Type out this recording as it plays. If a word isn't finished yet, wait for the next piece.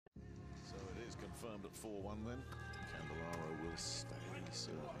confirmed at 4-1 then. Candelaro will stay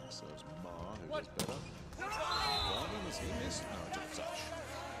serving. Serves Ma, who does better. Vernon, has he missed? No, just touch.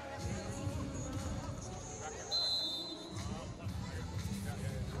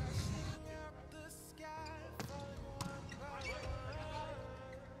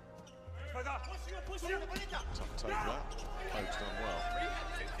 Tough take that. Poke's done well.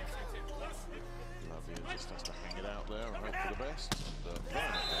 Lavia just has to hang it out there and hope for the best. And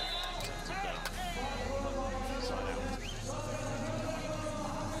Vernon sends it down. Side out.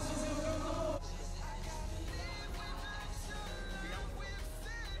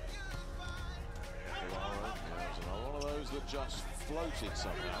 There's another one of those that just floated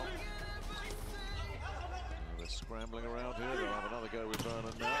somehow. They're scrambling around here. They'll have another go with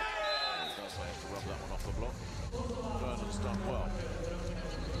Vernon now. He does have to rub that one off the block. Vernon's done well.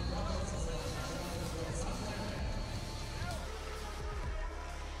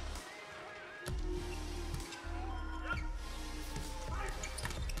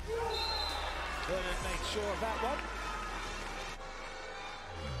 Vernon made sure of that one.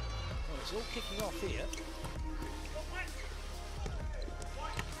 Well, it's all kicking off here.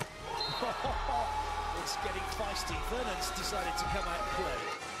 It's getting feisty. Vernon's decided to come out and play.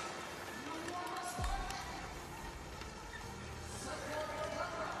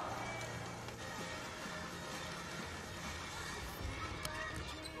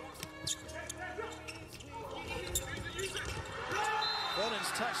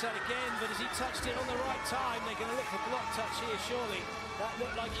 Vernon's touched that again, but has he touched it on the right time? They're going to look for block touch here, surely. That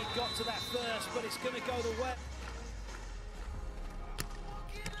looked like he got to that first, but it's going to go the way.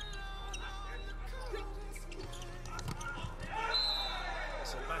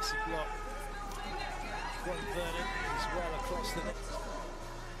 That's a massive block from Vernon. He's well across the net.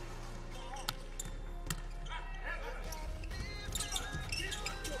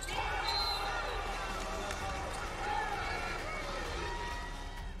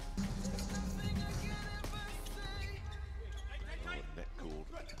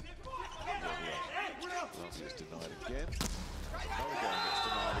 Gets denied again. Another game gets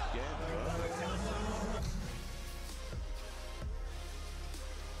denied again.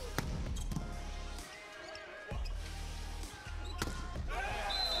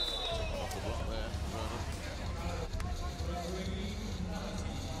 Off the block there, Vernon.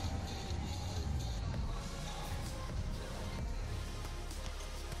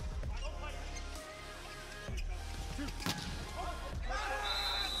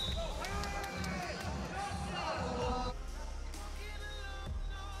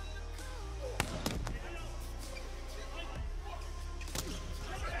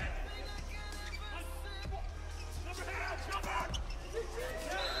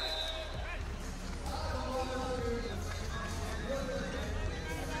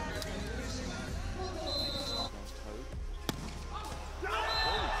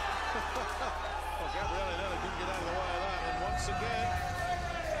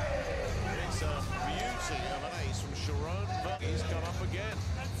 It's a beauty of an ace from Sharone Vernon. He's got up again.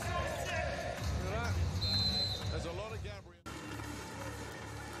 Look at that. There's a lot of Gabriel.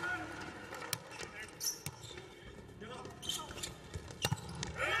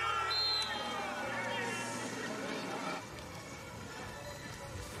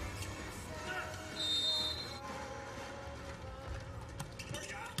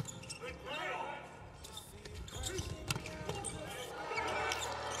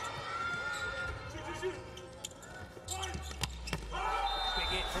 Big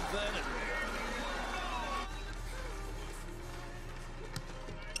hit from Vernon.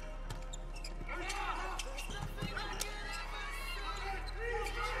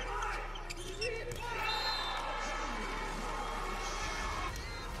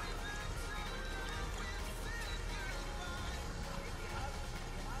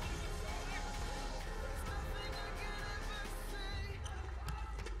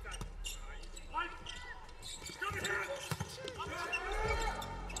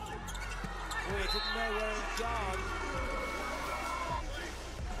 We didn't know where he'd gone.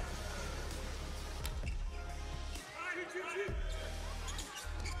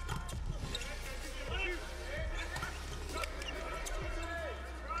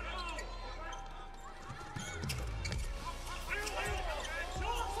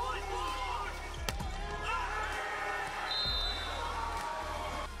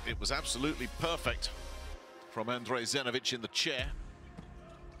 It was absolutely perfect from Andrei Zenovic in the chair.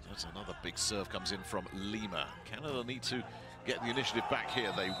 That's another big serve comes in from Lima. Canada need to get the initiative back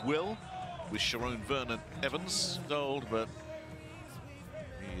here. They will, with Sharone Vernon-Evans gold, but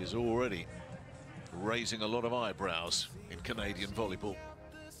he is already raising a lot of eyebrows in Canadian volleyball.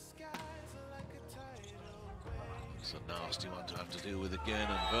 It's a nasty one to have to deal with again,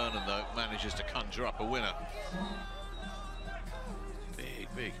 and Vernon, though, manages to conjure up a winner.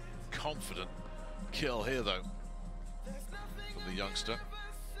 Big, confident kill here, though, from the youngster.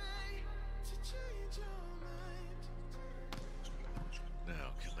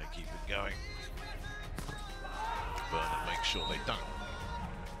 Now, can they keep it going? Vernon makes sure they don't.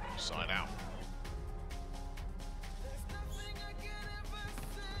 Side out.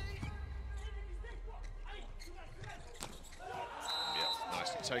 Yeah,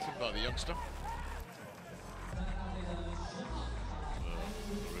 nicely taken by the youngster.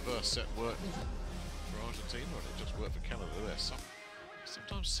 The reverse set worked for Argentina, or it just worked for Canada there.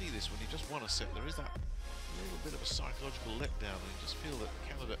 Sometimes see this when you just won a set, there is that little bit of a psychological letdown, and you just feel that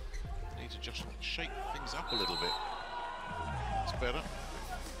Canada need to just shake things up a little bit. It's better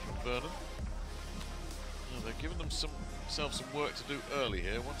from Vernon. Well, they're giving themselves some work to do early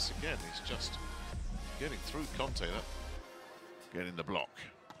here. Once again, he's just getting through Conte, getting the block.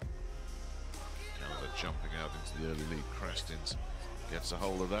 Canada jumping out into the early lead. Crastins gets a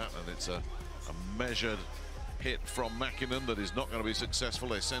hold of that, and it's a measured hit from Mäkinen that is not going to be successful.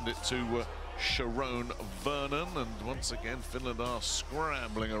 They send it to Sharone Vernon, and once again Finland are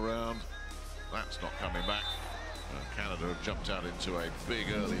scrambling around. That's not coming back. Canada have jumped out into a big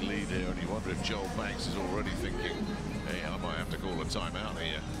early lead here, and you wonder if Joel Banks is already thinking, hey, I might have to call a timeout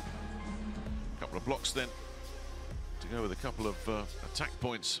here. A couple of blocks then to go with a couple of attack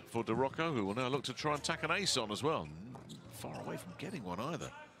points for De Rocco, who will now look to try and tack an ace on as well. Far away from getting one either.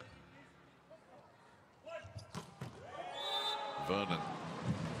 Vernon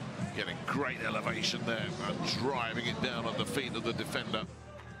getting great elevation there and driving it down at the feet of the defender.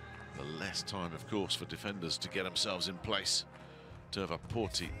 The less time, of course, for defenders to get themselves in place. Terva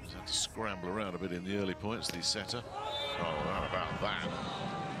Porti has had to scramble around a bit in the early points, the setter. Oh, how about that?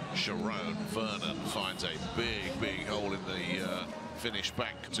 Sharone Vernon finds a big hole in the finish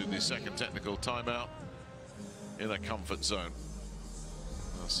back to the second technical timeout in a comfort zone.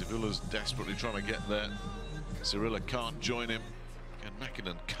 Well, Sivila's desperately trying to get there. Cyrilla can't join him. Can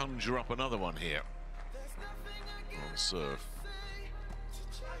Mäkinen conjure up another one here? On serve.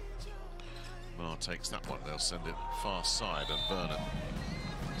 Mar takes that one. They'll send it far side, and Vernon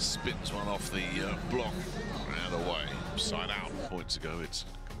spins one off the block and away. Side out. Points ago, it's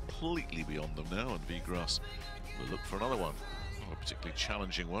completely beyond them now, and Vigras will look for another one. Not a particularly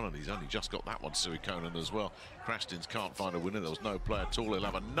challenging one, and he's only just got that one, Suikonen, as well. Crastins can't find a winner. There was no play at all. He'll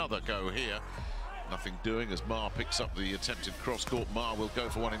have another go here. Nothing doing as Mar picks up the attempted cross-court. Mar will go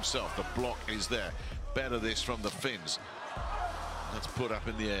for one himself. The block is there. Better this from the Finns. That's put up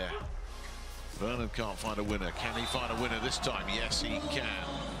in the air. Vernon can't find a winner. Can he find a winner this time? Yes, he can.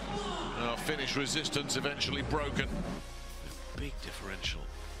 Finnish resistance eventually broken. The big differential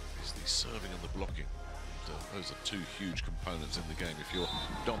is the serving and the blocking. Those are two huge components in the game. If you're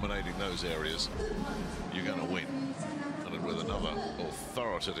dominating those areas, you're going to win. And with another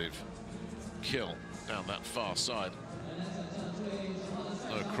authoritative kill down that far side.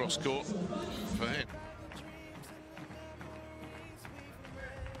 No cross court for him.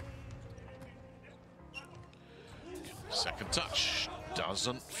 Second touch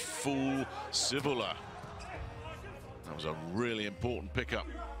doesn't fool Sivula. That was a really important pickup.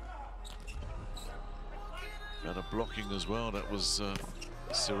 Better blocking as well. That was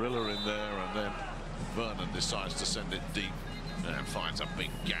Cyrilla in there, and then Vernon decides to send it deep and finds a big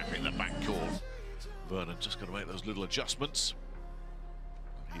gap in the backcourt. Vernon just got to make those little adjustments.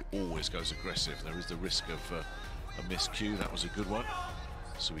 He always goes aggressive. There is the risk of a miscue. That was a good one.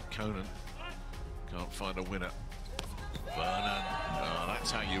 Suikonen can't find a winner. Vernon,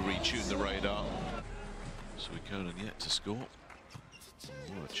 that's how you retune the radar. Suikonen yet to score.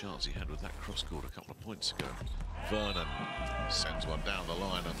 What a chance he had with that cross-court a couple of points ago. Vernon sends one down the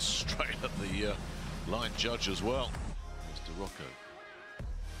line and straight at the line judge as well. Here's De Rocco.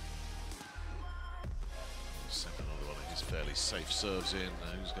 Send another one of his fairly safe serves in.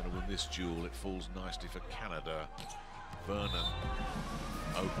 Who's going to win this duel? It falls nicely for Canada. Vernon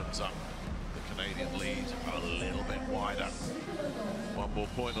opens up the Canadian lead a little bit wider. One more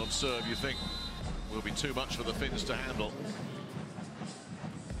point on serve, you think, will be too much for the Finns to handle.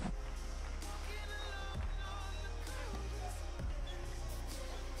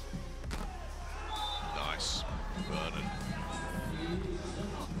 Nice, Vernon.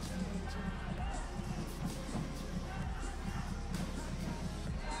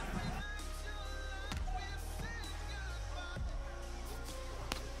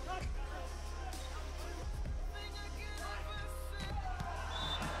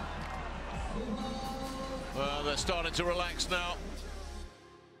 Well, they're starting to relax now.